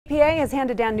EPA has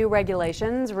handed down new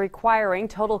regulations requiring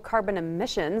total carbon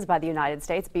emissions by the United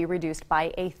States be reduced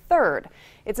by a third.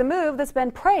 It's a move that's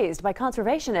been praised by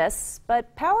conservationists,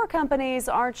 but power companies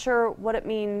aren't sure what it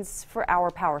means for our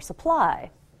power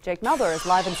supply. Jake Melder is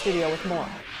live in studio with more.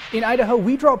 In Idaho,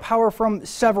 we draw power from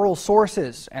several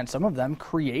sources, and some of them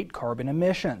create carbon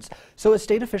emissions. So as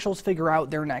state officials figure out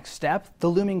their next step, the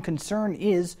looming concern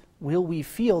is, will we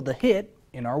feel the hit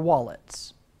in our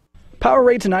wallets? Power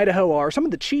rates in Idaho are some of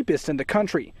the cheapest in the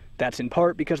country. That's in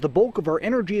part because the bulk of our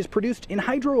energy is produced in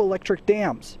hydroelectric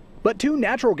dams. But 2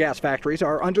 natural gas factories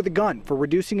are under the gun for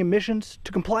reducing emissions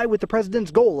to comply with the president's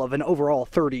goal of an overall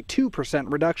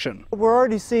 32% reduction. We're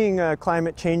already seeing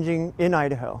climate changing in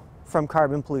Idaho from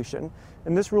carbon pollution.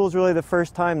 And this rule is really the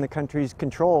first time the country's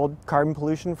controlled carbon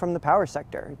pollution from the power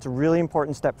sector. It's a really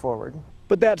important step forward.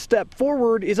 But that step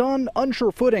forward is on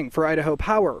unsure footing for Idaho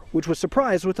Power, which was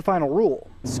surprised with the final rule.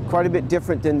 It's quite a bit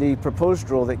different than the proposed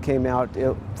rule that came out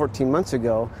 14 months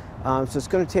ago. So it's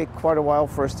going to take quite a while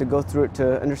for us to go through it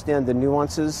to understand the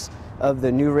nuances of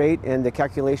the new rate and the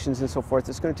calculations and so forth.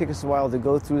 It's going to take us a while to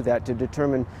go through that to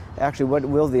determine actually what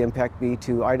will the impact be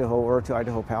to Idaho or to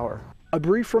Idaho Power. A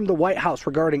brief from the White House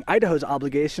regarding Idaho's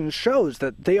obligations shows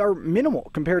that they are minimal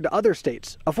compared to other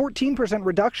states, a 14%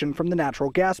 reduction from the natural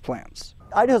gas plants.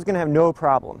 Idaho's going to have no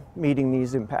problem meeting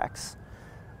these impacts.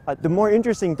 The more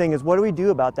interesting thing is, what do we do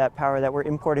about that power that we're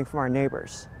importing from our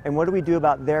neighbors? And what do we do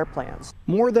about their plans?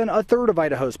 More than a third of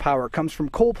Idaho's power comes from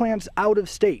coal plants out of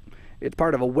state. It's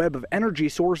part of a web of energy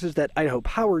sources that Idaho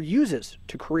Power uses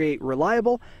to create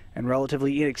reliable and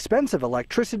relatively inexpensive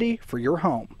electricity for your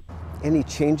home. Any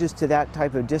changes to that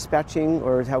type of dispatching,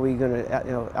 or how we're going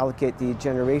to allocate the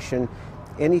generation,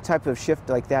 any type of shift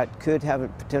like that could have a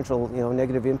potential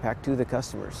negative impact to the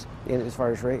customers as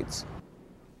far as rates.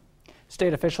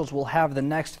 State officials will have the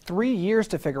next 3 years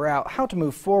to figure out how to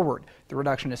move forward. The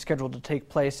reduction is scheduled to take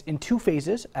place in 2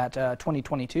 phases at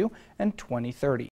 2022 and 2030.